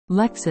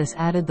Lexus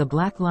added the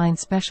Black Line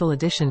Special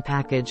Edition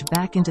package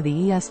back into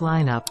the ES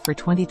lineup for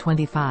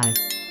 2025.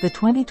 The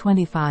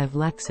 2025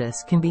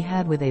 Lexus can be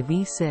had with a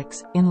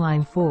V6,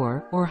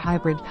 inline-4, or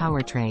hybrid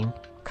powertrain.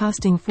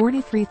 Costing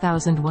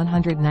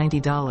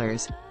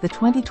 $43,190, the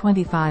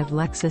 2025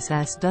 Lexus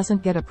S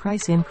doesn't get a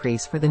price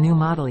increase for the new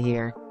model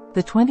year.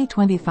 The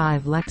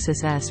 2025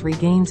 Lexus S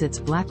regains its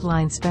Black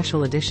Line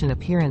Special Edition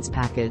appearance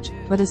package,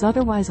 but is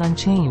otherwise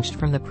unchanged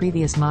from the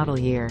previous model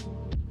year.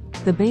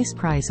 The base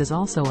price is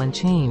also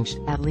unchanged,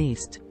 at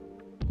least.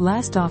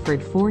 Last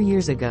offered 4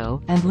 years ago,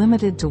 and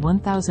limited to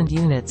 1,000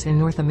 units in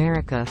North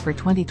America for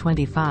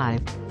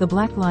 2025, the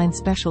Black Line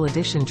Special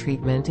Edition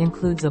treatment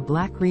includes a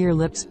black rear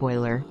lip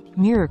spoiler,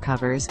 mirror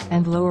covers,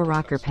 and lower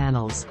rocker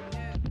panels.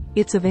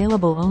 It's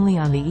available only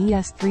on the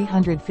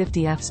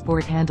ES350F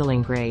Sport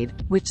handling grade,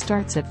 which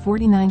starts at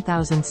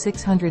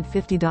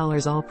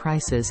 $49,650. All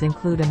prices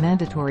include a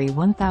mandatory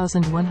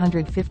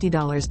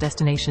 $1,150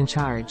 destination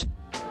charge.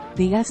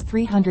 The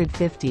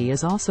S350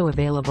 is also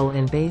available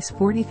in base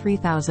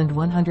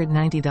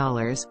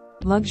 $43,190,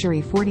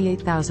 luxury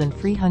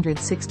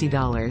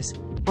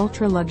 $48,360,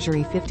 ultra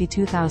luxury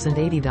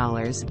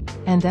 $52,080,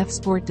 and F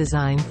Sport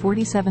Design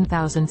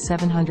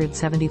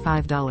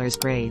 $47,775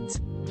 grades.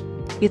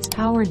 It's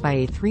powered by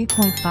a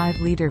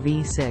 3.5-liter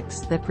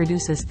V6 that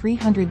produces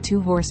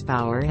 302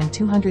 horsepower and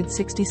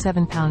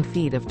 267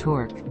 pound-feet of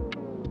torque.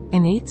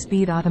 An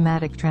 8-speed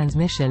automatic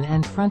transmission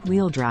and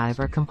front-wheel drive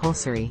are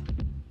compulsory.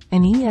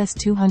 An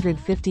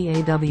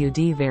ES250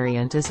 AWD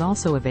variant is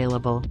also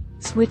available,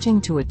 switching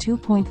to a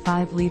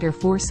 2.5-liter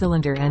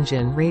 4-cylinder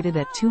engine rated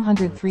at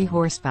 203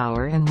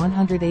 horsepower and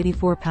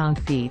 184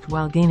 pound-feet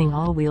while gaining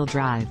all-wheel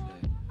drive.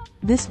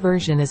 This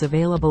version is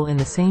available in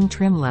the same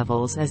trim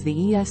levels as the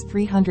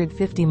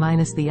ES350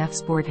 minus the F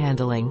Sport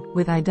handling,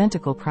 with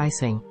identical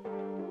pricing.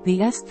 The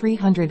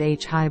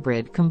S300h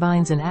Hybrid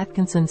combines an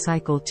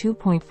Atkinson-cycle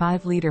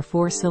 2.5-liter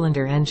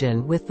 4-cylinder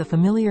engine with the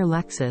familiar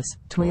Lexus,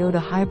 Toyota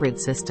hybrid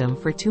system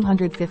for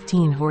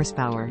 215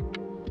 horsepower.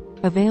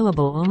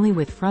 Available only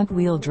with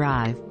front-wheel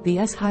drive, the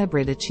S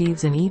Hybrid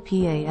achieves an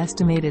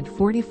EPA-estimated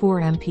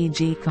 44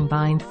 mpg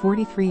combined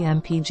 43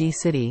 mpg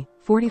city,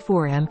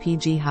 44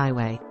 mpg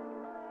highway.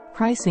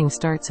 Pricing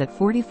starts at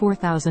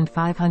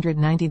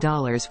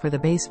 $44,590 for the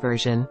base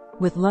version,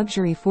 with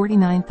luxury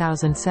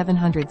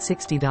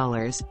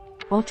 $49,760,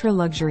 ultra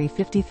luxury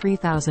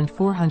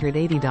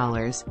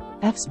 $53,480,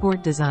 F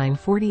Sport Design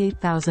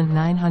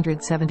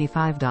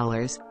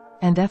 $48,975,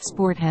 and F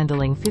Sport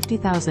Handling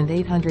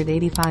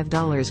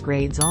 $50,885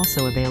 grades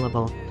also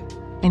available.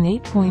 An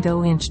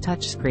 8.0-inch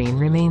touchscreen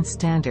remains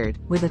standard,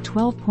 with a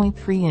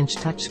 12.3-inch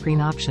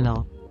touchscreen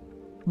optional.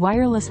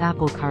 Wireless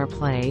Apple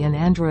CarPlay and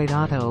Android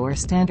Auto are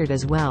standard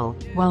as well,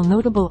 while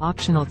notable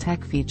optional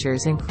tech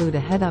features include a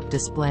head-up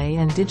display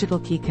and digital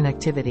key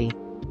connectivity.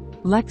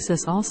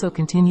 Lexus also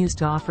continues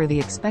to offer the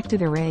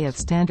expected array of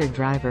standard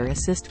driver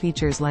assist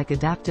features like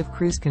adaptive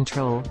cruise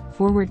control,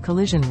 forward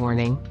collision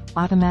warning,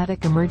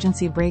 automatic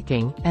emergency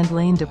braking, and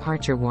lane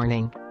departure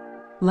warning.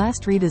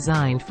 Last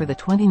redesigned for the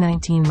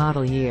 2019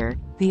 model year,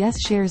 the S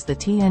shares the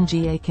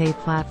TNGA-K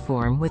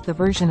platform with the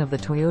version of the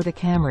Toyota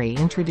Camry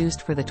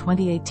introduced for the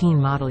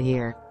 2018 model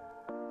year.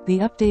 The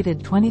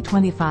updated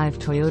 2025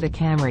 Toyota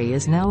Camry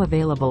is now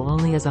available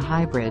only as a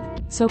hybrid,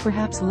 so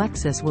perhaps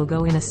Lexus will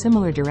go in a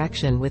similar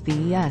direction with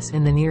the ES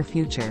in the near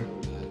future.